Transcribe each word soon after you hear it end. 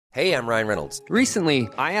Hey, I'm Ryan Reynolds. Recently,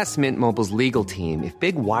 I asked Mint Mobile's legal team if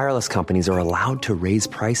big wireless companies are allowed to raise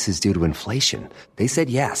prices due to inflation. They said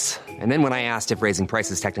yes. And then when I asked if raising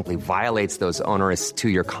prices technically violates those onerous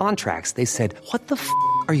two-year contracts, they said, "What the f***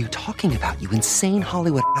 are you talking about, you insane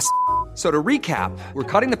Hollywood ass?" So to recap, we're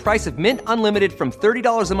cutting the price of Mint Unlimited from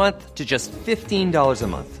 $30 a month to just $15 a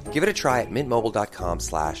month. Give it a try at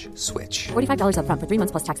mintmobile.com/switch. $45 up front for 3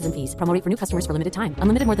 months plus taxes and fees. Promo rate for new customers for limited time.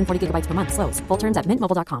 Unlimited more than 40 gigabytes per month. Slows full terms at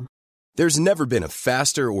mintmobile.com. There's never been a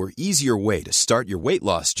faster or easier way to start your weight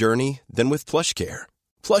loss journey than with PlushCare.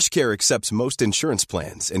 PlushCare accepts most insurance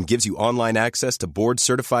plans and gives you online access to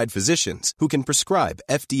board-certified physicians who can prescribe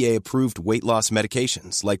FDA-approved weight loss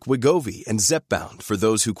medications like Wegovy and Zepbound for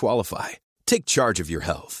those who qualify. Take charge of your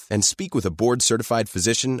health and speak with a board-certified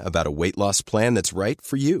physician about a weight loss plan that's right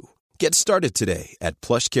for you. Get started today at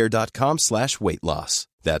plushcare.com/weight loss.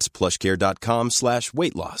 That's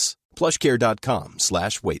plushcare.com/weight loss.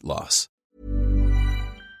 plushcare.com/weight loss.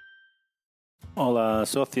 Hola,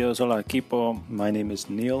 socios. Hola, equipo. My name is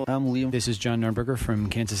Neil. I'm Liam. This is John Nurnberger from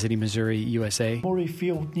Kansas City, Missouri, USA. Murray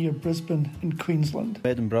Field near Brisbane in Queensland.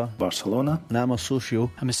 Edinburgh. Barcelona. And I'm a socio.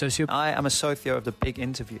 I'm a socio. I am a socio of The Big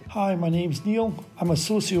Interview. Hi, my name's Neil. I'm a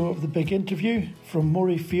socio of The Big Interview from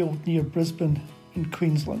Murray Field near Brisbane in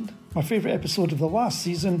Queensland. My favourite episode of the last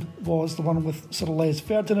season was the one with Sir Les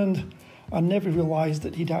Ferdinand. I never realised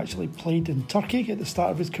that he'd actually played in Turkey at the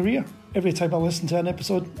start of his career. Every time I listen to an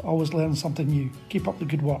episode, I always learn something new. Keep up the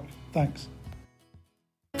good work. Thanks.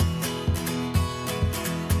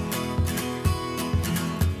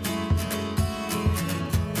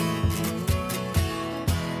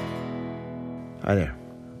 Hi there,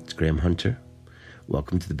 it's Graham Hunter.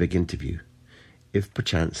 Welcome to The Big Interview. If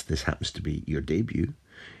perchance this happens to be your debut,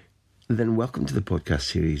 then welcome to the podcast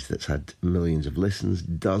series that's had millions of listens,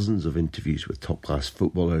 dozens of interviews with top-class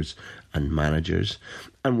footballers and managers,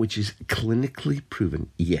 and which is clinically proven,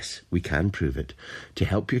 yes, we can prove it, to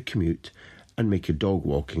help your commute and make your dog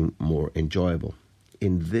walking more enjoyable.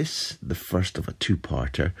 In this, the first of a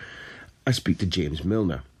two-parter, I speak to James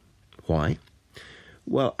Milner. Why?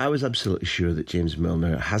 Well, I was absolutely sure that James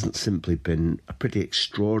Milner hasn't simply been a pretty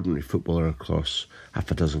extraordinary footballer across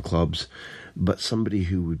half a dozen clubs, but somebody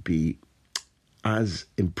who would be as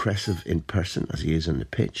impressive in person as he is on the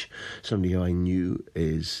pitch, somebody who I knew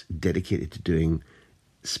is dedicated to doing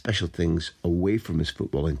special things away from his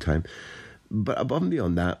footballing time. But above and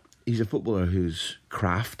beyond that, he's a footballer whose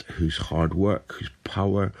craft, whose hard work, whose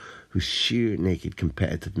power, whose sheer naked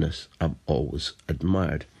competitiveness I've always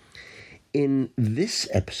admired. In this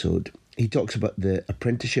episode, he talks about the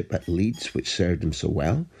apprenticeship at Leeds, which served him so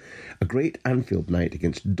well, a great Anfield night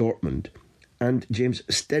against Dortmund, and James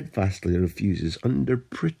steadfastly refuses, under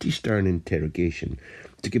pretty stern interrogation,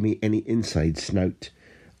 to give me any inside snout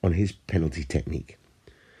on his penalty technique.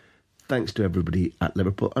 Thanks to everybody at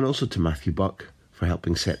Liverpool, and also to Matthew Buck for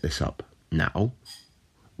helping set this up. Now,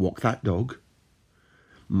 walk that dog,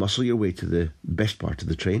 muscle your way to the best part of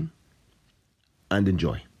the train, and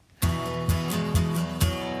enjoy.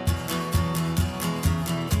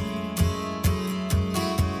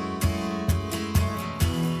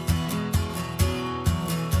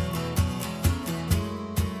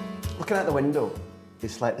 Looking out the window,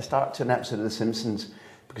 it's like the start to an episode of The Simpsons,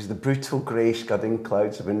 because the brutal grey scudding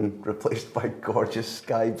clouds have been replaced by gorgeous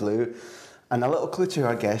sky blue. And a little clue to who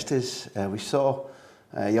our guest is, we saw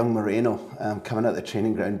young Moreno coming out the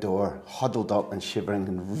training ground door, huddled up and shivering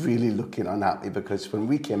and really looking unhappy, because when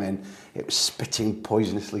we came in, it was spitting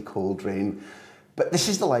poisonously cold rain. But this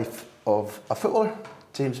is the life of a footballer,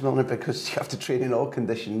 James Milner, because you have to train in all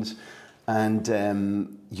conditions, and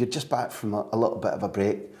you're just back from a little bit of a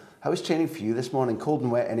break. How was training for you this morning? Cold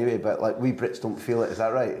and wet anyway, but like we Brits don't feel it, is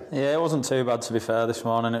that right? Yeah, it wasn't too bad to be fair this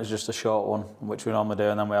morning. It was just a short one, which we normally do,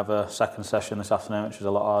 and then we have a second session this afternoon, which is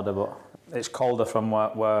a lot harder, but it's colder from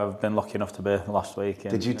where I've been lucky enough to be last week.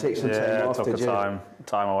 Did you take some time off? Yeah, I took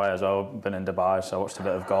time away as well. Been in Dubai, so I watched a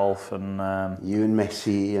bit of golf. And you and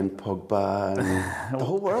Messi and Pogba and the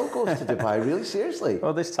whole world goes to Dubai, really, seriously?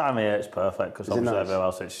 Well, this time of year it's perfect, because obviously everywhere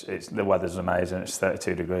else it's the weather's amazing. It's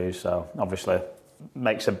 32 degrees, so obviously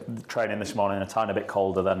makes training this morning a tiny bit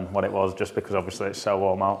colder than what it was, just because obviously it's so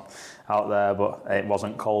warm out there, but it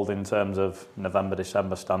wasn't cold in terms of November,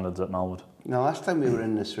 December standards at Melwood. Now, last time we were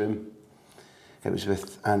in this room, it was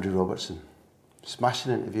with Andrew Robertson.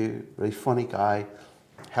 Smashing interview, really funny guy,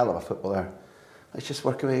 hell of a footballer. Let's just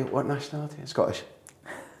work away. What nationality? Scottish,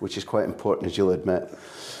 which is quite important, as you'll admit.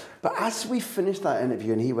 But as we finished that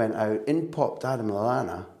interview and he went out, in popped Adam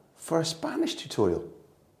Lallana for a Spanish tutorial,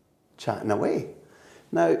 chatting away.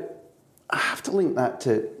 Now, I have to link that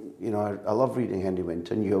to, I love reading Henry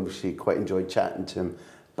Winton. You obviously quite enjoyed chatting to him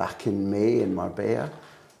back in May in Marbella,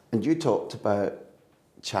 and you talked about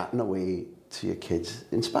chatting away to your kids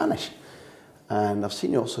in Spanish. And I've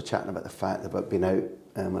seen you also chatting about the fact about being out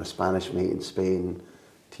with a Spanish mate in Spain,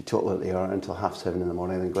 teetotal until 7:30 in the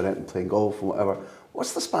morning, and going out and playing golf and whatever.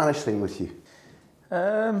 What's the Spanish thing with you?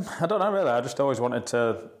 I don't know really. I just always wanted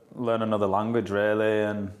to learn another language really,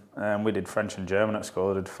 and we did French and German at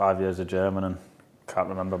school. I did 5 years of German and can't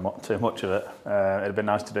remember too much of it. It'd been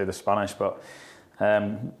nice to do the Spanish, but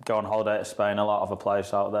go on holiday to Spain, a lot of a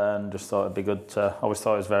place out there, and just thought it'd be good to. I always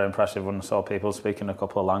thought it was very impressive when I saw people speaking a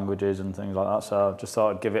couple of languages and things like that. So I just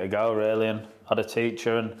thought I'd give it a go really, and had a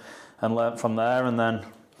teacher and learnt from there, and then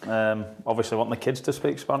obviously want the kids to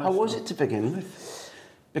speak Spanish. How was it to begin with?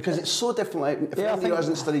 Because it's so different. Like, if anybody who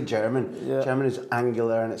hasn't studied German, German is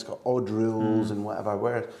angular and it's got odd rules and whatever.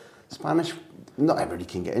 Whereas Spanish, not everybody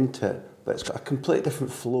can get into it, but it's got a completely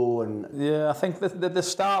different flow. And I think the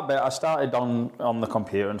start bit, I started on the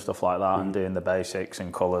computer and stuff like that, and doing the basics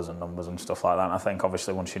and colours and numbers and stuff like that. And I think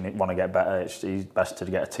obviously once you want to get better, it's best to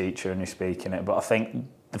get a teacher and you're speaking it. But I think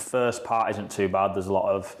the first part isn't too bad. There's a lot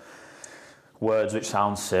of words which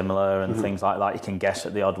sound similar and things like that. You can guess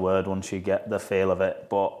at the odd word once you get the feel of it.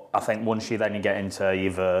 But I think once you get into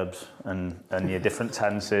your verbs and your different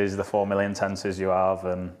tenses, the 4 million tenses you have,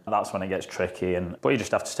 and that's when it gets tricky. But you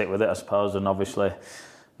just have to stick with it, I suppose, and obviously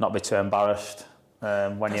not be too embarrassed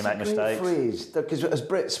when you make mistakes. That's a great phrase, because as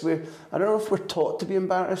Brits, I don't know if we're taught to be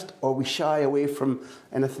embarrassed or we shy away from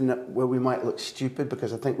anything where we might look stupid,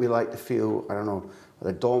 because I think we like to feel, I don't know,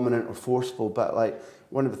 whether dominant or forceful, but like,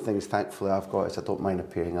 one of the things, thankfully, I've got is I don't mind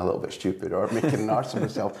appearing a little bit stupid or making an arse of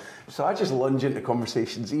myself. So I just lunge into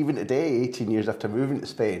conversations, even today, 18 years after moving to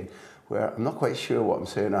Spain, where I'm not quite sure what I'm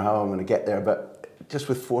saying or how I'm going to get there, but just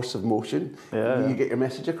with force of motion, you get your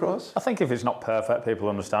message across. I think if it's not perfect, people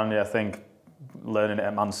understand you. I think learning it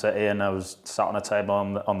at Man City, and I was sat on a table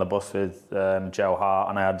on the bus with Joe Hart,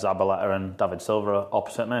 and I had Zabaleta and David Silva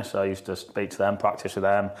opposite me, so I used to speak to them, practice with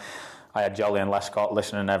them. I had Jolly and Lescott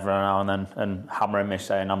listening every now and then and hammering me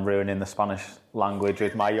saying I'm ruining the Spanish language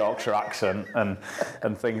with my Yorkshire accent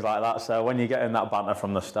and things like that. So when you're getting that banter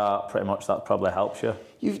from the start, pretty much that probably helps you.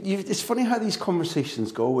 It's funny how these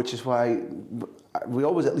conversations go, which is why we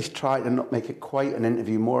always at least try to not make it quite an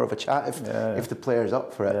interview, more of a chat if the player's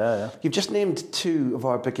up for it. You've just named two of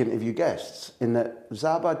our big interview guests, in that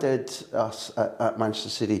Zaba did us at Manchester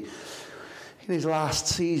City in his last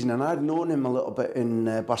season, and I'd known him a little bit in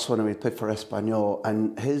Barcelona. We played for Espanyol,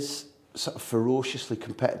 and his sort of ferociously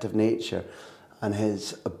competitive nature and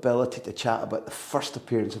his ability to chat about the first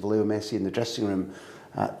appearance of Leo Messi in the dressing room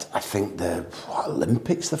at, I think, the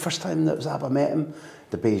Olympics, the first time that Zaba met him,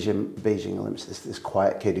 the Beijing Olympics, this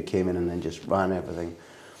quiet kid who came in and then just ran everything.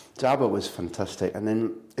 Zaba was fantastic. And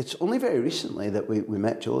then it's only very recently that we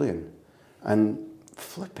met Julian, and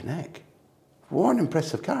flipping heck, what an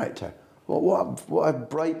impressive character. What a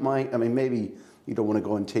bright mind. I mean, maybe you don't want to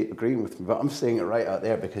go and tape agreeing with me, but I'm saying it right out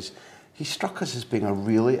there, because he struck us as being a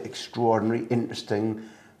really extraordinary, interesting,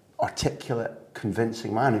 articulate,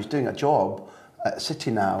 convincing man who's doing a job at City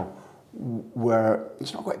now where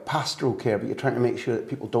it's not quite pastoral care, but you're trying to make sure that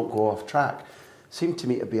people don't go off track. Seemed to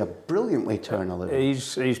me to be a brilliant way to earn a living.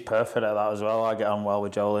 He's perfect at that as well. I get on well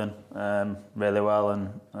with Jolien, really well,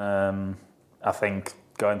 and I think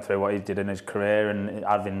going through what he did in his career and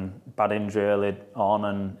having bad injury early on,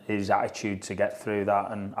 and his attitude to get through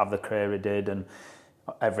that and have the career he did, and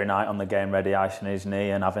every night on the game ready icing his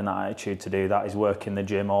knee and having that attitude to do that. He's working the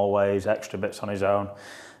gym always, extra bits on his own.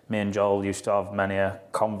 Me and Joel used to have many a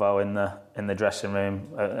convo in the dressing room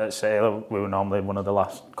at Sailor. We were normally one of the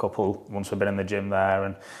last couple once we've been in the gym there,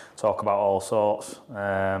 and talk about all sorts.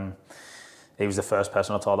 He was the first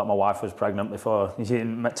person I told that my wife was pregnant before. He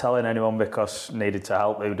didn't telling anyone because needed to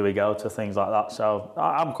help. Who do we go to? Things like that. So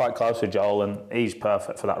I'm quite close with Joel, and he's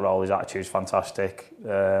perfect for that role. His attitude's fantastic.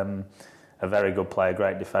 A very good player,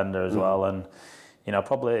 great defender as well, and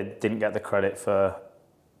probably didn't get the credit for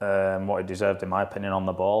what he deserved in my opinion on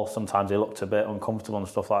the ball. Sometimes he looked a bit uncomfortable and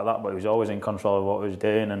stuff like that, but he was always in control of what he was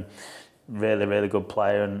doing, and really, really good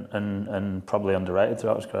player, and probably underrated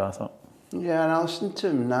throughout his career, I thought. Yeah, and I listened to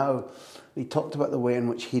him now. He talked about the way in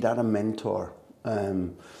which he'd had a mentor,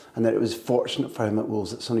 and that it was fortunate for him at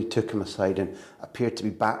Wolves that somebody took him aside and appeared to be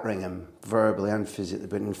battering him verbally and physically,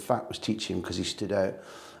 but in fact was teaching him because he stood out.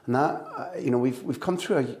 And that, we've come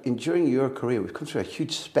through, during your career, we've come through a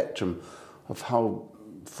huge spectrum of how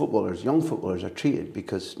young footballers are treated,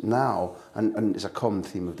 because now, and it's a common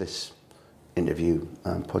theme of this interview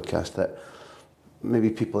podcast, that maybe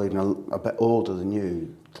people even a bit older than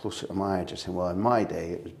you, closer to my age, are saying, well, in my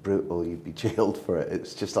day it was brutal, you'd be jailed for it,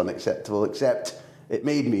 it's just unacceptable, except it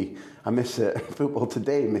made me. I miss it. Football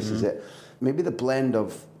today misses it. Maybe the blend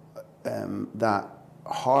of that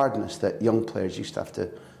hardness that young players used to have to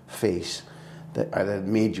face, that either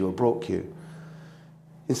made you or broke you.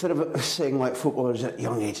 Instead of saying like footballers at a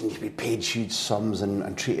young age need to be paid huge sums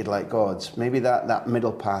and treated like gods, maybe that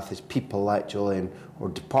middle path is people like Julian or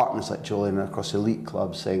departments like Julian across elite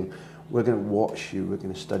clubs saying, we're going to watch you, we're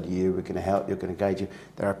going to study you, we're going to help you, we're going to guide you.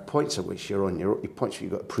 There are points at which you're on your points where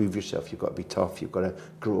you've got to prove yourself, you've got to be tough, you've got to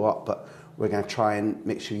grow up, but we're going to try and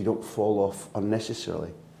make sure you don't fall off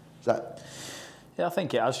unnecessarily. Is that? Yeah, I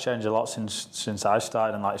think it has changed a lot since I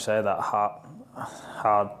started, and like you say, that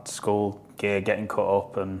hard school gear getting cut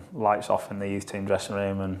up and lights off in the youth team dressing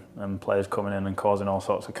room and players coming in and causing all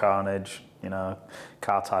sorts of carnage,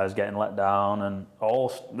 car tyres getting let down and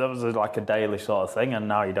all. That was like a daily sort of thing, and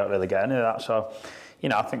now you don't really get any of that. So,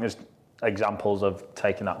 I think there's examples of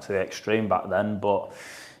taking that to the extreme back then, but,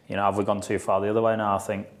 have we gone too far the other way now? I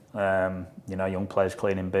think, young players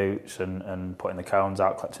cleaning boots and putting the cones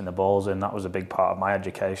out, collecting the balls in, that was a big part of my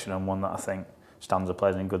education, and one that I think stands the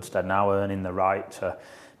players in good stead now, earning the right to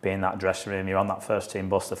be in that dressing room. You're on that first team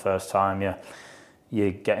bus the first time.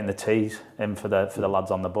 You're getting the teas in for the lads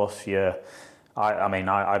on the bus.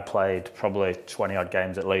 I played probably 20 odd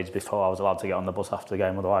games at Leeds before I was allowed to get on the bus after the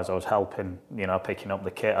game. Otherwise, I was helping, picking up the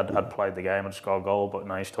kit. I'd played the game, I'd scored a goal, but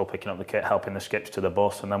now you're still picking up the kit, helping the skips to the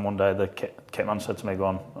bus. And then one day the kit man said to me,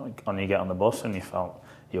 "Go on, you get on the bus," and you felt.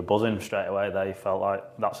 You're buzzing straight away there. You felt like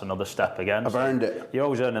that's another step again. I've earned it. You're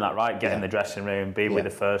always earning that right, get in the dressing room, be with the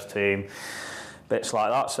first team, bits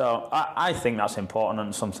like that. So I think that's important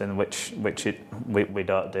and something which we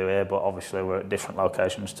don't do here, but obviously we're at different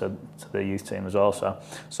locations to the youth team as well. So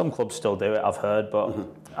some clubs still do it, I've heard, but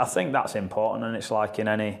I think that's important, and it's like in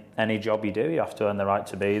any job you do, you have to earn the right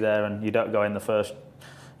to be there, and you don't go in the first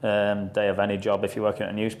day of any job if you're working at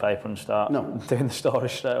a newspaper and start doing the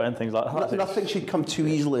stories straight away and things like that. Nothing should come too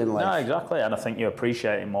easily in life. No, exactly, and I think you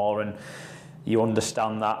appreciate it more and you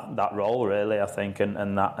understand that role really, I think,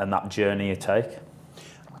 and that journey you take.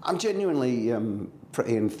 I'm genuinely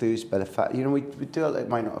pretty enthused by the fact, we do, it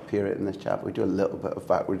might not appear in this chat, but we do a little bit of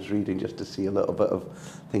backwards reading just to see a little bit of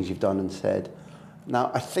things you've done and said. Now,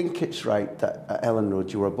 I think it's right that at Ellen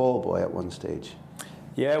Road you were a ball boy at one stage.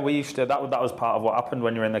 Yeah, we used to. That was part of what happened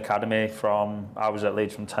when you were in the academy. I was at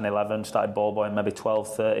Leeds from 10, 11, started ball boying maybe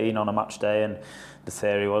 12, 13 on a match day, and the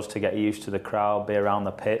theory was to get used to the crowd, be around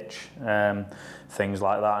the pitch, things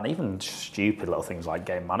like that, and even stupid little things like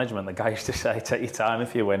game management. The guy used to say, "Take your time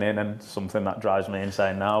if you're winning," and something that drives me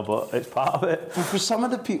insane now, but it's part of it. For some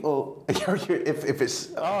of the people, if it's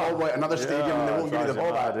ball boy at another stadium, they won't give you the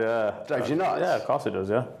ball back. Yeah, drives you nuts. Yeah, of course it does.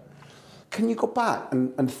 Yeah. Can you go back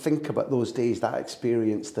and think about those days, that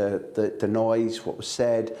experience, the noise, what was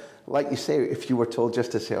said? Like you say, if you were told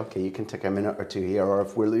just to say, okay, you can take a minute or two here, or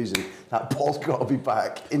if we're losing, that ball's got to be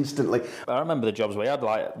back instantly. I remember the jobs we had,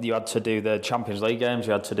 like you had to do the Champions League games,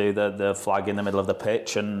 you had to do the flag in the middle of the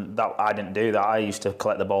pitch, and that I didn't do that. I used to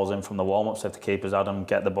collect the balls in from the warm-ups if the keepers had them,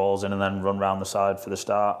 get the balls in and then run round the side for the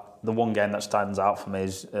start. The one game that stands out for me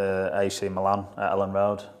is AC Milan at Ellen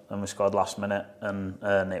Road, and we scored last minute,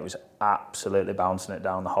 and it was absolutely bouncing it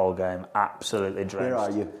down the whole game, absolutely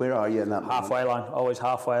drenched. Where are you in that halfway line, always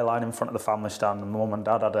halfway line in front of the family stand, and Mum and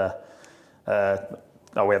Dad had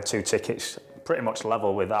we had 2 tickets pretty much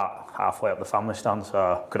level with that, halfway up the family stand, so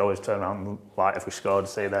I could always turn around and light if we scored,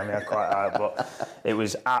 see them, quite high, but it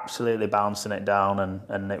was absolutely bouncing it down,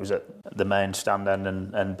 and it was at the main stand end,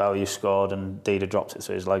 and Bowyer scored, and Dida dropped it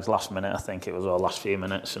through his legs last minute, I think it was, or last few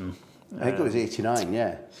minutes, and I think it was 89,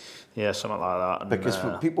 yeah. Yeah, something like that. And, because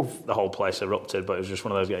for people, the whole place erupted, but it was just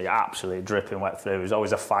one of those games, absolutely dripping wet through. It was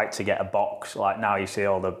always a fight to get a box. Like now you see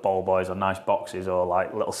all the ball boys on nice boxes or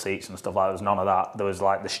like little seats and stuff like that. There was none of that. There was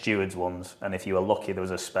like the stewards ones, and if you were lucky, there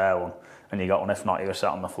was a spare one, and you got one. If not, you were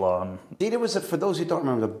sat on the floor. And Dida was, for those who don't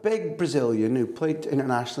remember, a big Brazilian who played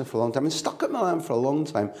internationally for a long time and stuck at Milan for a long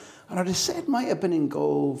time. And I'd have said might have been in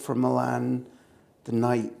goal for Milan the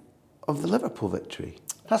night of the Liverpool victory.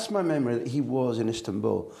 That's my memory, that he was in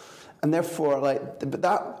Istanbul. And therefore, but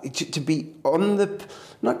that to be on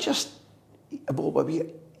not just a ball boy, but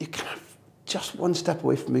you're kind of just one step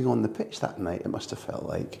away from being on the pitch that night. It must have felt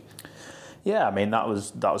like. Yeah, I mean that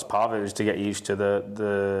was part of it, was to get used to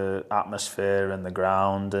the atmosphere and the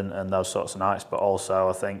ground and those sorts of nights. But also,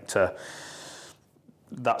 I think to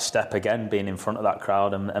that step again, being in front of that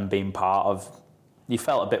crowd and being part of. You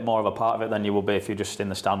felt a bit more of a part of it than you will be if you're just in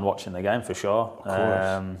the stand watching the game, for sure. Of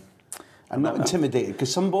course. I'm not intimidated,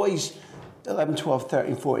 because some boys, 11, 12,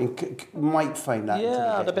 13, 14, might find that intimidating.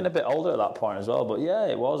 I'd have been a bit older at that point as well, but yeah,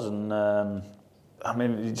 it was. And I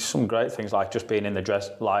mean, some great things like just being in the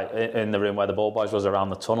dress, like in the room where the ball boys was around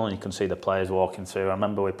the tunnel, and you can see the players walking through. I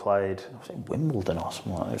remember we played, was it Wimbledon or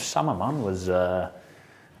something like that? Sam Aman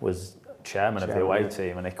was chairman of the away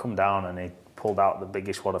team, and he come down and he pulled out the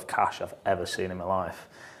biggest wad of cash I've ever seen in my life,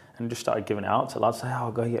 and just started giving it out to lads. Say,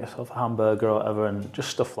 "Oh, go get yourself a hamburger or whatever," and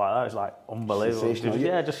just stuff like that. It was like unbelievable.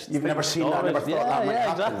 Just you've never seen that, never thought that might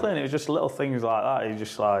happen. Exactly. And it was just little things like that. You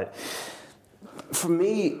just like. For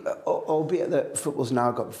me, albeit that football's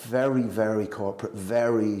now got very, very corporate,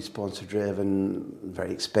 very sponsor-driven,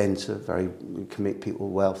 very expensive, can make people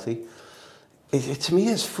wealthy. To me,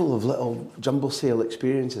 it's full of little jumble sale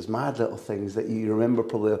experiences, mad little things that you remember.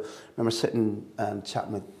 Probably remember sitting and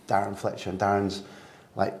chatting with Darren Fletcher, and Darren's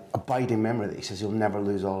like abiding memory that he says he'll never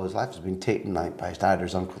lose all his life has been taken like by his dad or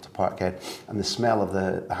his uncle to Parkhead, and the smell of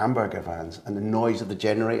the hamburger vans and the noise of the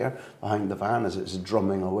generator behind the van as it's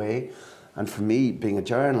drumming away. And for me, being a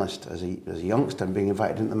journalist as a youngster, and being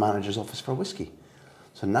invited into the manager's office for whiskey.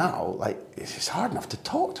 So now, like, it's hard enough to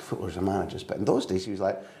talk to footballers and managers, but in those days he was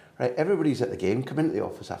like, right, everybody's at the game, come into the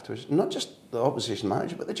office afterwards, not just the opposition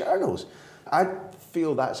manager, but the journals. I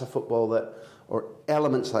feel that's a football that, or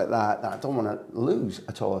elements like that I don't want to lose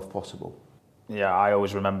at all if possible. Yeah, I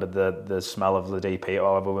always remembered the smell of the DP.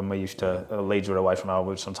 However, when we used to, Leeds were away from home,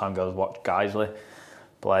 we'd sometimes go and watch Guiseley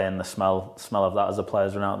play, and the smell of that as the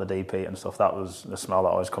players run out the DP and stuff, that was the smell that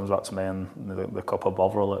always comes back to me, and the cup of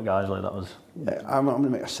Bovril at Guiseley, that was... Yeah, I'm going to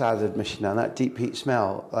make a sad admission now, that deep heat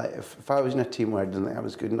smell, like if I was in a team where I didn't think I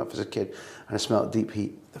was good enough as a kid and I smelled deep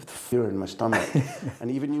heat, the fear in my stomach.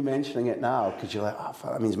 And even you mentioning it now, because you're like, oh,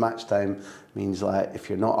 that means match time, means like if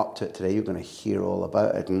you're not up to it today, you're going to hear all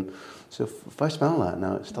about it. And so if I smell that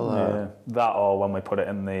now, it's still... That, or when we put it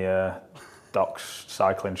in the... Doc's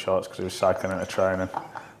cycling shorts because he was cycling into training.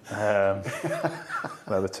 They're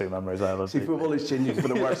the two memories I love. See, football is changing for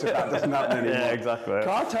the worse if that doesn't happen anymore. Yeah, exactly.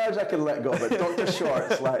 Car tires I can let go, but Dr.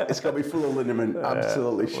 Shorts, like, it's got to be full of liniment,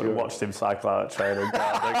 absolutely sure. We watched him cycle out at training,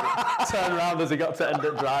 turn around as he got to end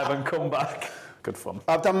at drive and come back. Good fun.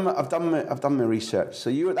 I've done my research. So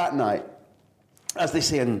you were that night, as they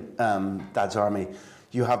say in Dad's Army,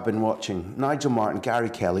 you have been watching Nigel Martin, Gary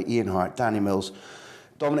Kelly, Ian Hart, Danny Mills,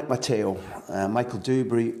 Dominic Matteo, Michael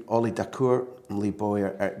Dewberry, Ollie Dacour, and Lee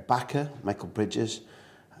Boyer, Eric Baca, Michael Bridges,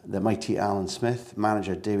 the mighty Alan Smith,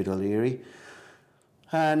 manager David O'Leary,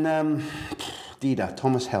 and Dida,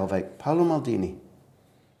 Thomas Helvig, Paolo Maldini.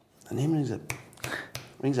 The name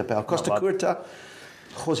rings a bell. Costa Curta,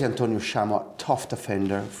 Jose Antonio Chamot, tough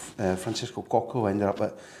defender. Francisco Cocco ended up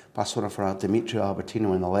at Barcelona for Demetrio Albertino,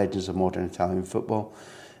 one of the legends of modern Italian football.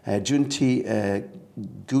 Giunti,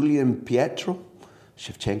 Guglielmo Pietro,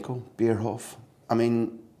 Shevchenko, Bierhoff. I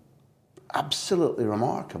mean, absolutely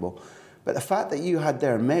remarkable. But the fact that you had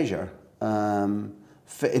their measure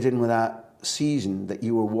fitted in with that season that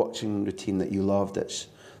you were watching the team that you loved, that's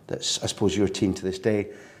I suppose your team to this day,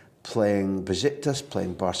 playing Besiktas,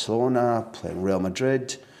 playing Barcelona, playing Real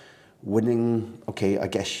Madrid, winning. Okay, I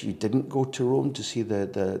guess you didn't go to Rome to see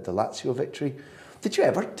the Lazio victory. Did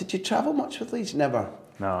you travel much with Leeds? Never.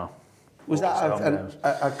 No. Was that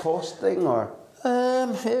a cost thing or? It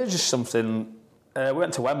was just something. We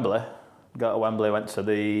went to Wembley. Got to Wembley, went to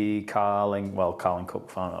the Carling Cup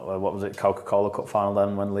final. What was it? Coca-Cola Cup final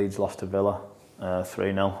then when Leeds lost to Villa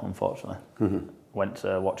 3-0, unfortunately. Mm-hmm. Went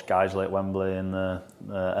to watch Guiseley at Wembley in the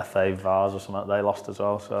FA Vars or something. They lost as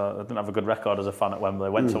well, so I didn't have a good record as a fan at Wembley.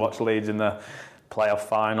 Went to watch Leeds in the playoff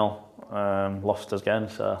final, lost again.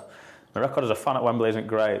 So my record as a fan at Wembley isn't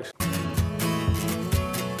great.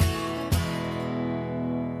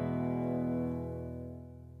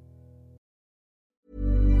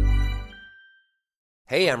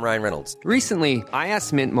 Hey, I'm Ryan Reynolds. Recently, I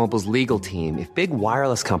asked Mint Mobile's legal team if big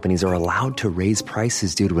wireless companies are allowed to raise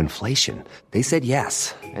prices due to inflation. They said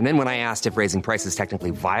yes. And then when I asked if raising prices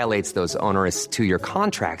technically violates those onerous 2-year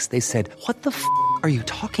contracts, they said, "What the f*** are you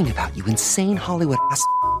talking about, you insane Hollywood ass?"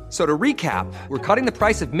 So to recap, we're cutting the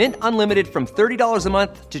price of Mint Unlimited from $30 a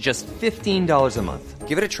month to just $15 a month.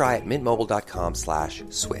 Give it a try at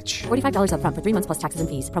mintmobile.com/switch. $45 up front for 3 months plus taxes and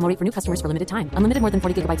fees. Promo rate for new customers for limited time. Unlimited more than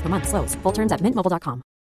 40 gigabytes per month. Slows full terms at mintmobile.com.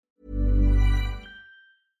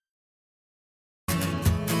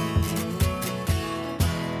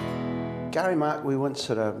 Gary Mack, we once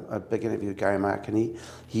had a big interview with Gary Mack, and he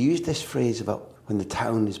used this phrase about when the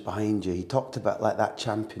town is behind you. He talked about like that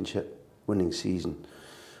championship winning season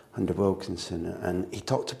under Wilkinson, and he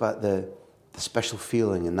talked about the special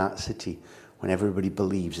feeling in that city when everybody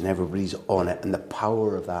believes and everybody's on it, and the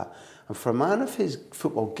power of that. And for a man of his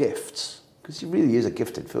football gifts, because he really is a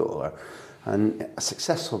gifted footballer, and a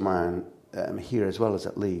successful man here as well as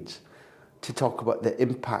at Leeds, to talk about the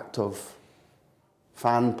impact of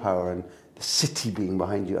fan power and the city being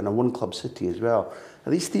behind you, and a one-club city as well.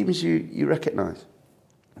 Are these themes you recognise?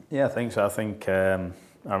 Yeah, I think so. I think I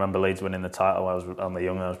remember Leeds winning the title when I was only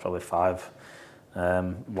young. I was probably 5.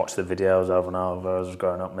 Watched the videos over and over as I was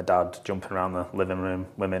growing up. My dad jumping around the living room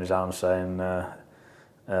with me in his arms saying,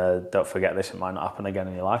 don't forget this, it might not happen again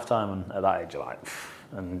in your lifetime. And at that age you're like,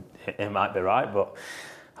 and it might be right, but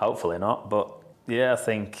hopefully not. But yeah, I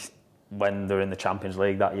think when they're in the Champions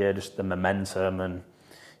League that year, just the momentum and,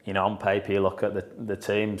 you know, on paper you look at the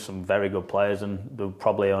team, some very good players, and there were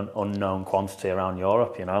probably an unknown quantity around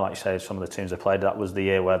Europe, you know, like you say, some of the teams they played, that was the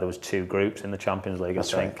year where there was 2 groups in the Champions League, I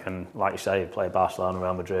think, right. And like you say, you play Barcelona,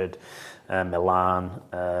 Real Madrid, Milan,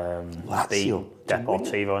 Lazio,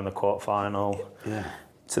 Deportivo in the quarter-final. Yeah.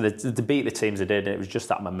 So to beat the teams they did, it was just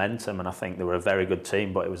that momentum, and I think they were a very good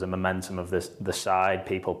team, but it was the momentum of the side,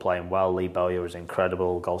 people playing well. Lee Bowyer was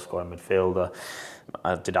incredible, goal-scoring midfielder.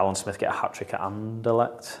 Did Alan Smith get a hat-trick at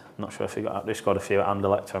Anderlecht? I'm not sure if he scored a few at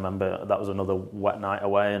Anderlecht. I remember that was another wet night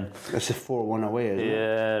away. And it's a 4-1 away, isn't it?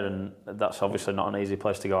 Yeah, and that's obviously not an easy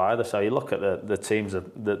place to go either. So you look at the teams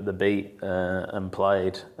that beat and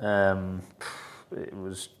played. It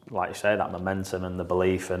was, like you say, that momentum and the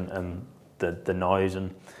belief and the noise,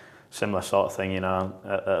 and similar sort of thing, you know,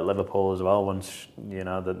 at Liverpool as well. Once, you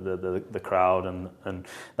know, the crowd and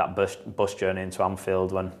that bus journey into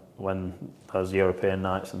Anfield when those European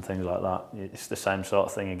nights and things like that, it's the same sort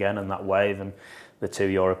of thing again. And that wave and the 2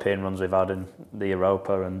 European runs we've had in the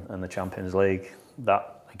Europa and the Champions League,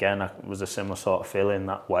 that again was a similar sort of feeling,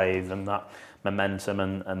 that wave and that momentum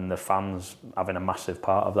and the fans having a massive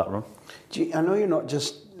part of that run. I know you're not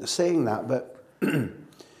just saying that, but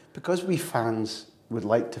because we fans would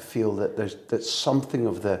like to feel that there's something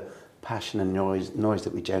of the passion and noise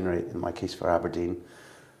that we generate, in my case for Aberdeen,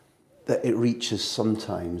 that it reaches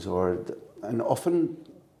sometimes, and often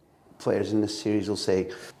players in this series will say,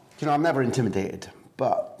 you know, I'm never intimidated,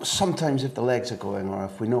 but sometimes if the legs are going or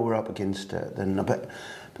if we know we're up against it, then a bit.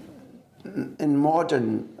 In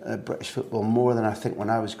modern British football, more than I think when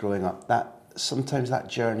I was growing up, sometimes that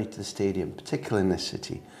journey to the stadium, particularly in this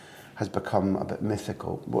city, has become a bit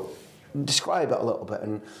mythical. Describe it a little bit.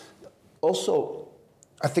 And also,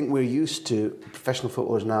 I think we're used to professional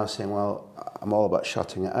footballers now saying, well, I'm all about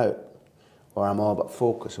shutting it out, or I'm all about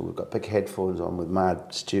focus, or we've got big headphones on with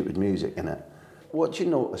mad, stupid music in it. What do you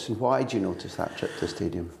notice, and why do you notice that trip to the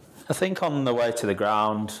stadium? I think on the way to the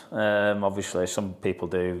ground, obviously some people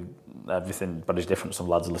do everything, but it's different. Some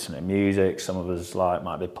lads are listening to music, some of us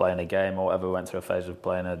might be playing a game or whatever. We went through a phase of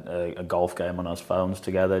playing a golf game on our phones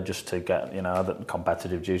together just to get, you know, the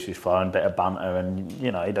competitive juices flowing, bit of banter, and,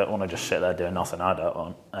 you know, you don't want to just sit there doing nothing. I don't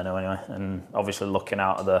want anyway. And obviously looking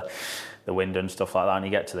out of the window and stuff like that, and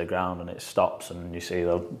you get to the ground and it stops and you see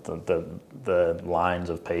the lines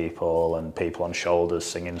of people and people on shoulders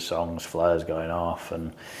singing songs, flares going off,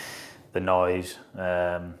 and the noise,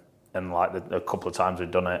 and like a couple of times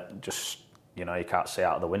we've done it, just, you know, you can't see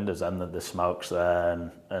out of the windows then, the smoke's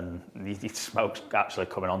there, and the smoke's actually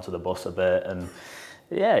coming onto the bus a bit, and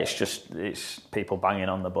yeah, it's people banging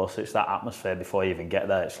on the bus. It's that atmosphere before you even get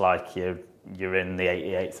there. It's like you're in the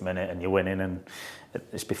 88th minute and you're winning, and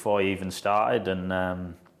it's before you even started. And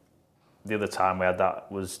the other time we had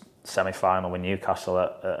that was semi-final with Newcastle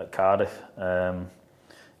at Cardiff,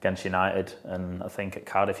 against United, and I think at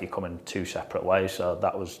Cardiff you come in 2 separate ways, so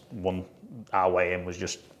that was one. Our way in was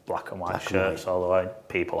just black and white shirts all the way,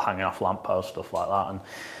 people hanging off lampposts, stuff like that, and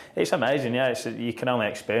it's amazing. Yeah, you can only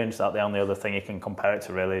experience that. The only other thing you can compare it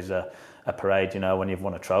to really is a parade, you know, when you've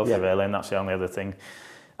won a trophy, really, and that's the only other thing.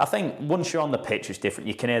 I think once you're on the pitch, it's different.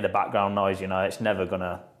 You can hear the background noise, you know, it's never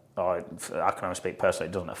gonna. Or I can only speak personally,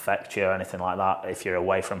 it doesn't affect you or anything like that. If you're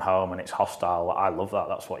away from home and it's hostile, I love that.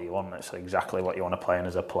 That's what you want. It's exactly what you want to play in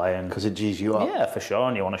as a player. Because it G's you up. Yeah, for sure.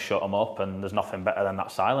 And you want to shut them up. And there's nothing better than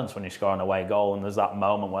that silence when you score an away goal. And there's that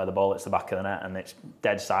moment where the ball hits the back of the net and it's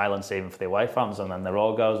dead silence even for the away fans. And then the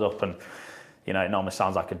roar goes up. And, you know, it normally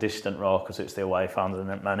sounds like a distant roar because it's the away fans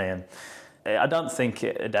and many. And I don't think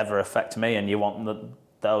it'd ever affect me. And you want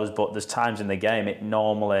those, but there's times in the game it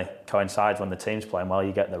normally coincides when the team's playing well.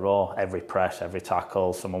 You get the roar, every press, every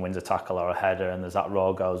tackle, someone wins a tackle or a header, and there's that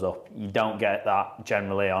roar goes up. You don't get that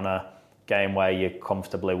generally on a game where you're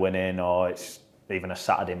comfortably winning, or it's even a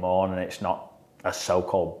Saturday morning, it's not a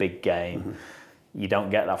so-called big game. Mm-hmm. You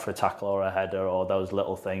don't get that for a tackle or a header or those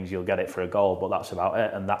little things. You'll get it for a goal, but that's about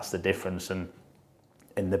it, and that's the difference. And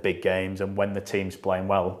in the big games, and when the team's playing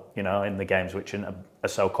well, you know, in the games which in a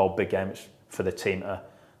so-called big game, it's for the team to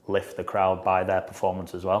lift the crowd by their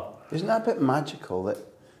performance as well. Isn't that a bit magical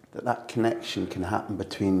that connection can happen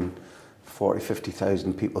between 40,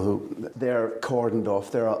 50,000 people who they're cordoned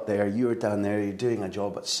off, they're up there, you're down there, you're doing a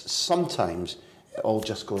job, but sometimes it all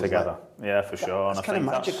just goes together. Yeah, for sure. It's kind of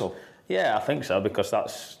magical. Yeah, I think so, because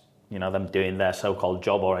that's, them doing their so-called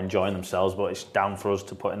job or enjoying themselves, but it's down for us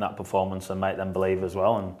to put in that performance and make them believe as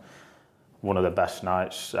well. And one of the best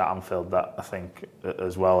nights at Anfield, that I think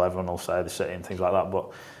as well, everyone will say the City and things like that,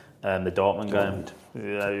 but the Dortmund game,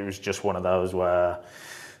 yeah, it was just one of those where,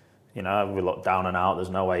 we look down and out, there's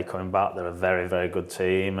no way coming back, they're a very, very good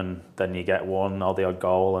team, and then you get one or the odd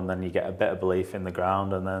goal, and then you get a bit of belief in the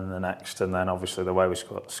ground, and then the next, and then obviously the way we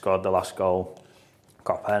scored the last goal,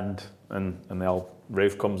 Cop end, and the old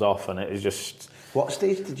roof comes off, and it is just... What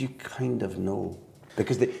stage did you kind of know?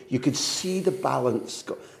 Because you could see the balance,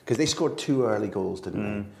 because they scored 2 early goals,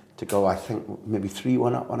 didn't they? To go, I think, maybe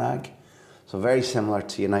 3-1 up on Ag. So very similar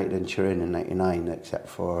to United and Turin in '99, except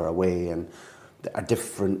for away and a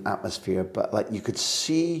different atmosphere. But you could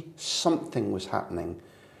see something was happening.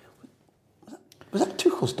 Was that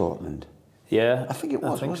Tuchel's Dortmund? Yeah, I think it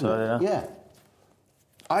was. I think wasn't so. it? Yeah.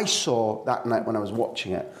 I saw that night when I was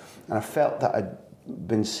watching it, and I felt that I'd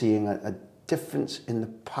been seeing a difference in the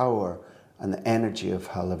power and the energy of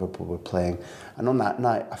how Liverpool were playing. And on that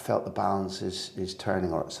night, I felt the balance is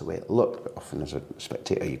turning, or it's the way it looked. But often as a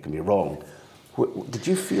spectator, you can be wrong. Did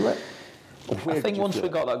you feel it? I think once we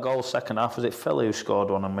got that goal second half, was it Philly who scored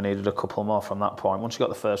one, and we needed a couple more from that point? Once you got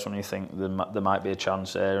the first one, you think there might be a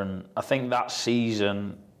chance there. And I think that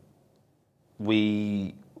season,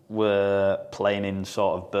 we were playing in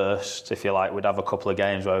sort of bursts, if you like. We'd have a couple of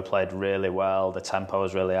games where we played really well, the tempo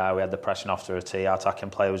was really high, we had the pressing off to a tee, our attacking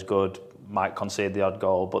play was good, might concede the odd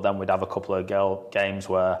goal, but then we'd have a couple of games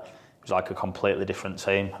where it was like a completely different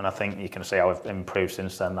team, and I think you can see how we've improved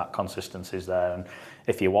since then. That consistency is there, and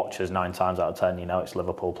if you watch us 9 times out of 10, it's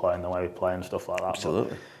Liverpool playing the way we play and stuff like that. Absolutely.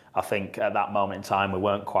 But I think at that moment in time we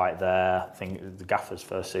weren't quite there. I think the Gaffer's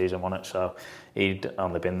first season, wasn't it? So he'd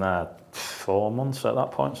only been there 4 months at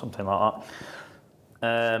that point, something like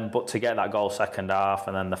that. But to get that goal second half,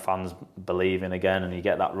 and then the fans believing again, and you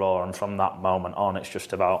get that roar, and from that moment on, it's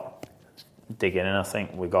just about digging in. I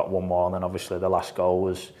think we got one more, and then obviously the last goal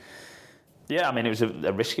was... Yeah, I mean, it was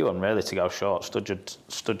a risky one, really, to go short.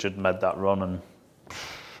 Sturridge made that run,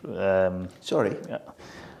 and... Sorry? Yeah.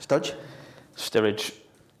 Sturridge?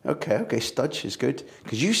 Okay, Sturridge is good.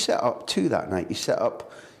 Because you set up 2 that night.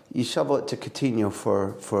 You shovel it to Coutinho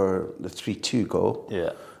for the 3-2 goal.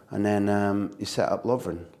 Yeah. And then you set up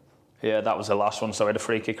Lovren. Yeah, that was the last one. So we had a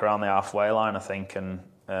free kick around the halfway line, I think, and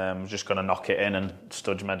was just going to knock it in, and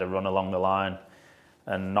Sturridge made a run along the line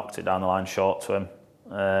and knocked it down the line short to him.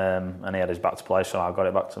 And he had his back to play, so I got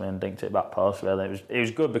it back to me and dinked it back post. Really, it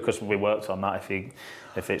was good because we worked on that.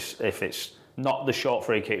 If it's not the short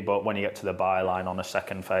free kick, but when you get to the byline on a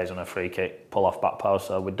second phase on a free kick, pull off back post.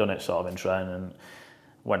 So we'd done it sort of in training.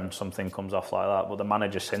 When something comes off like that, but the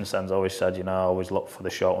manager since then's always said, always look for the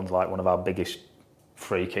short ones, like one of our biggest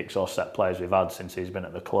free kicks or set plays we've had since he's been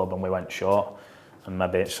at the club, and we went short. And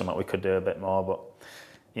maybe it's something we could do a bit more, but.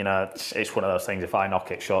 It's one of those things. If I knock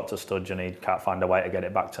it short to Sturridge and he can't find a way to get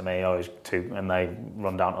it back to me, and they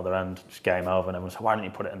run down to the end, it's game over. And everyone says, "Why don't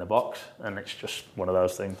you put it in the box?" And it's just one of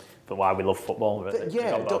those things. But why we love football, really.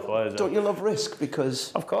 Yeah, don't you love risk?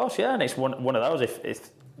 Because of course, yeah. And it's one of those.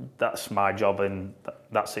 If that's my job in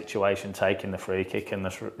that situation, taking the free kick and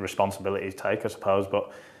the responsibility to take, I suppose. But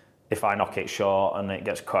if I knock it short and it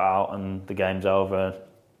gets cut out and the game's over,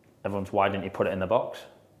 everyone's, "Why didn't you put it in the box?"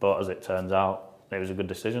 But as it turns out, it was a good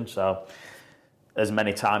decision. So as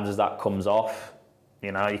many times as that comes off,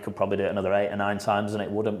 you could probably do it another 8 or 9 times and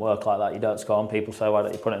it wouldn't work like that. You don't score and people say, "Why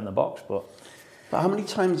don't you put it in the box?" But how many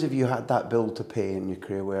times have you had that bill to pay in your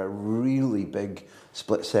career where really big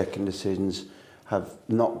split-second decisions have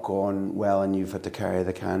not gone well and you've had to carry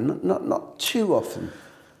the can? Not too often.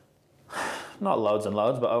 Not loads and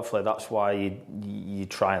loads, but hopefully that's why you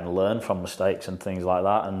try and learn from mistakes and things like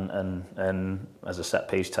that. And as a set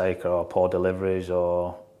piece taker or poor deliveries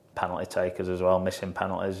or penalty takers as well, missing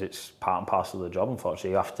penalties, it's part and parcel of the job.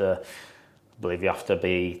 Unfortunately, you have to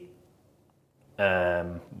be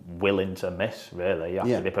willing to miss. Really, you have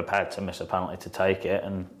to be prepared to miss a penalty to take it,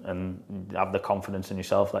 and have the confidence in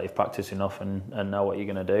yourself that you've practiced enough and know what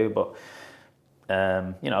you're going to do. But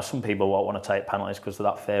some people won't want to take penalties because of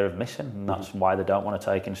that fear of missing, and that's why they don't want to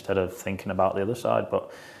take instead of thinking about the other side.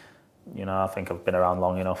 But I think I've been around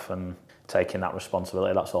long enough, and taking that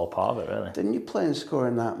responsibility, that's all part of it, really. Didn't you play and score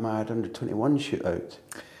in that mad under-21 shootout?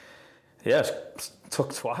 Yes,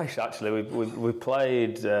 took twice actually. We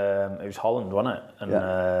played. It was Holland, wasn't it?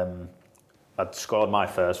 And I'd scored my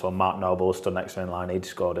first one. Mark Noble stood next to me in line. He'd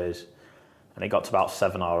scored his, and it got to about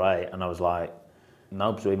 7 or 8, and I was like,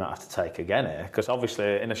 nobs we might have to take again here, because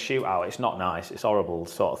obviously in a shootout it's not nice, it's a horrible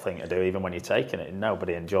sort of thing to do even when you're taking it.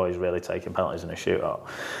 Nobody enjoys really taking penalties in a shootout.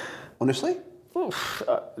 Honestly?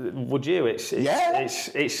 Would you? It's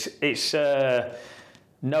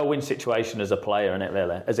no-win situation as a player, isn't it,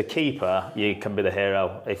 really? As a keeper, you can be the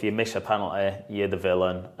hero. If you miss a penalty, you're the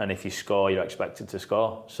villain, and if you score, you're expected to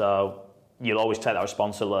score. So you'll always take that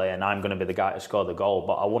responsibility, and I'm going to be the guy to score the goal.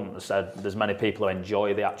 But I wouldn't have said there's many people who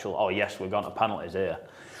enjoy the actual, oh yes, we're going to penalties here.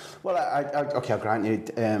 Well, I'll grant you,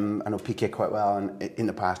 I know Piqué quite well, and in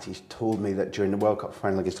the past he's told me that during the World Cup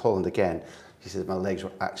final against Holland again, he said my legs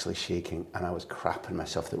were actually shaking and I was crapping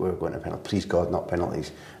myself that we were going to penalties. Please God, not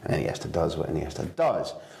penalties. And Iniesta does what Iniesta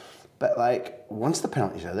does. But like, once the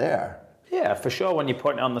penalties are there... Yeah, for sure, when you're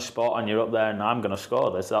putting it on the spot and you're up there and I'm going to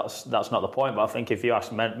score this, that's not the point. But I think if you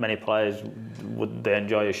ask many players, would they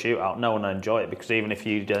enjoy a shootout? No one will enjoy it, because even if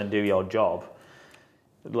you didn't do your job,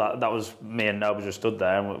 like, that was me and Nobes just stood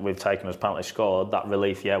there and we've taken us penalty, scored. That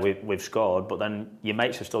relief, yeah, we've scored. But then your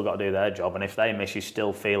mates have still got to do their job, and if they miss, you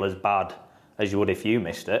still feel as bad as you would if you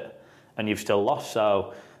missed it, and you've still lost.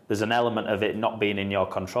 So there's an element of it not being in your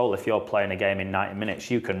control. If you're playing a game in 90 minutes,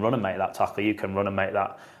 you can run and make that tackle, you can run and make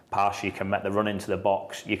that pass, you can make the run into the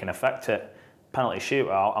box, you can affect it. Penalty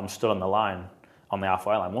shootout, I'm stood on the line, on the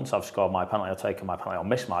halfway line. Once I've scored my penalty or taken my penalty or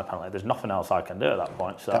missed my penalty, there's nothing else I can do at that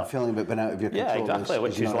point. So that feeling of it being out of your control. Yeah, exactly,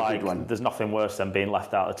 which is like, there's nothing worse than being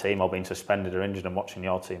left out of the team or being suspended or injured and watching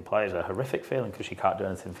your team play. It's a horrific feeling because you can't do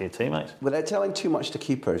anything for your teammates. Without telling too much to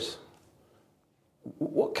keepers,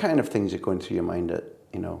 what kind of things are going through your mind at,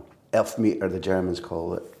 11 metre, the Germans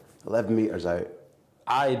call it, 11 metres out?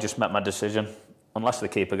 I just make my decision. Unless the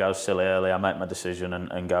keeper goes silly early, I make my decision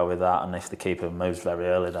and go with that. And if the keeper moves very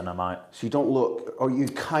early, then I might. So you don't look, or you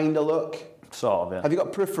kind of look? Sort of, yeah. Have you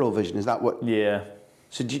got peripheral vision? Is that what? Yeah.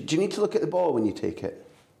 So do you need to look at the ball when you take it?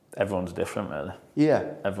 Everyone's different, really.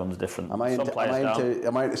 Yeah. Everyone's different. Am I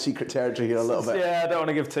into secret territory here a little bit? Yeah, I don't want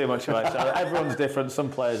to give too much away. So everyone's different. Some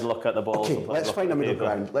players look at the ball. Okay, let's find a middle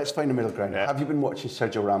ground. Yeah. Have you been watching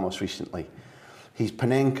Sergio Ramos recently? He's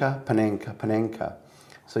Panenka.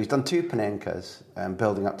 So he's done 2 Panenkas,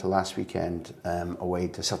 building up to last weekend away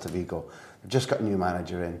to Celta Vigo. They've just got a new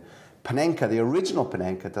manager in. Panenka, the original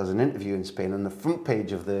Panenka, does an interview in Spain, and the front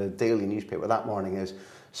page of the daily newspaper that morning is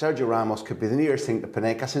Sergio Ramos could be the nearest thing to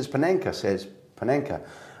Panenka since Panenka says Panenka,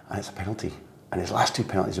 and it's a penalty. And his last 2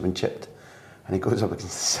 penalties have been chipped. And he goes up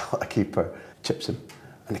against the Celta keeper, chips him,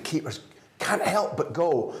 and the keeper can't help but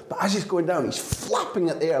go. But as he's going down, he's flapping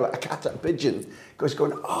at the air like a cat at a pigeon. He's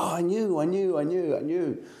going, oh, I knew.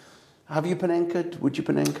 Have you Panenka? Would you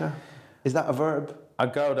Panenka? Is that a verb? I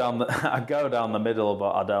go down the middle,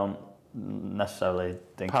 but I don't necessarily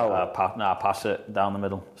think I pass it down the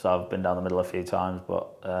middle. So I've been down the middle a few times,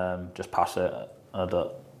 but just pass it. I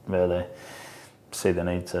don't really see the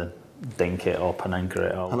need to dink it or Panenka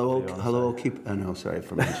it. Or hello, all keepers. Oh, no, sorry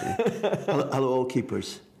for mentioning. hello, all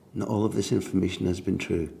keepers. Not all of this information has been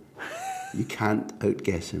true. You can't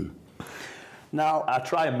outguess him. Now, I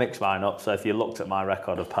try and mix mine up, so if you looked at my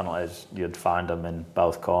record of penalties, you'd find them in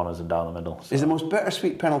both corners and down the middle. So. Is the most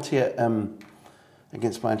bittersweet penalty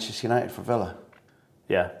against Manchester United for Villa?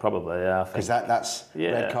 Yeah, probably, yeah. Because that's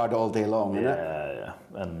red card all day long, isn't it? Yeah.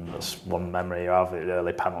 And that's one memory you have. The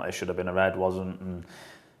early penalty should have been a red, wasn't. And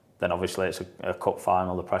then obviously it's a cup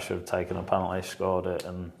final, the pressure of taking a penalty, scored it.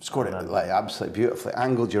 Like absolutely beautifully.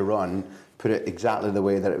 Angled your run, put it exactly the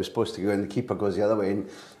way that it was supposed to go, and the keeper goes the other way. And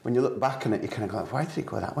when you look back on it, you kind of go, why did he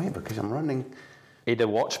go that way? Because I'm running. He'd have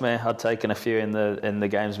watched me. I'd taken a few in the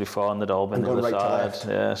games before, and they'd all been the other side.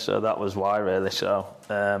 Yeah, so that was why, really. So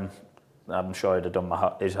I'm sure he'd have done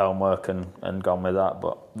his homework and gone with that.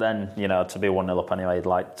 But then, to be 1-0 up anyway, you'd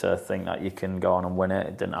like to think that you can go on and win it.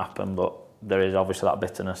 It didn't happen, but there is obviously that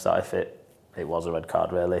bitterness that if it was a red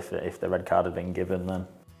card, really, if the red card had been given, then.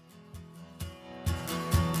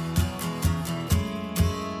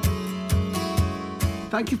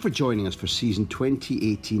 Thank you for joining us for season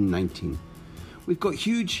 2018-19. We've got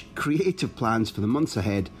huge creative plans for the months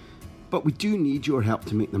ahead, but we do need your help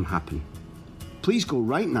to make them happen. Please go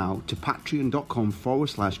right now to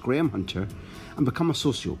patreon.com/Graham Hunter and become a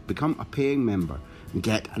socio, become a paying member, and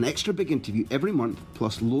get an extra big interview every month,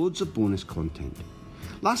 plus loads of bonus content.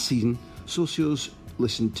 Last season, socios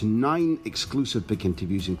listened to 9 exclusive big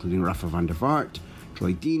interviews, including Rafa van der Vaart,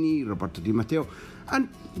 Troy Deeney, Roberto Di Matteo, and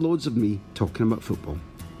loads of me talking about football.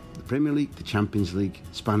 The Premier League, the Champions League,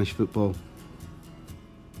 Spanish football.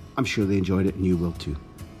 I'm sure they enjoyed it and you will too.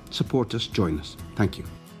 Support us, join us. Thank you.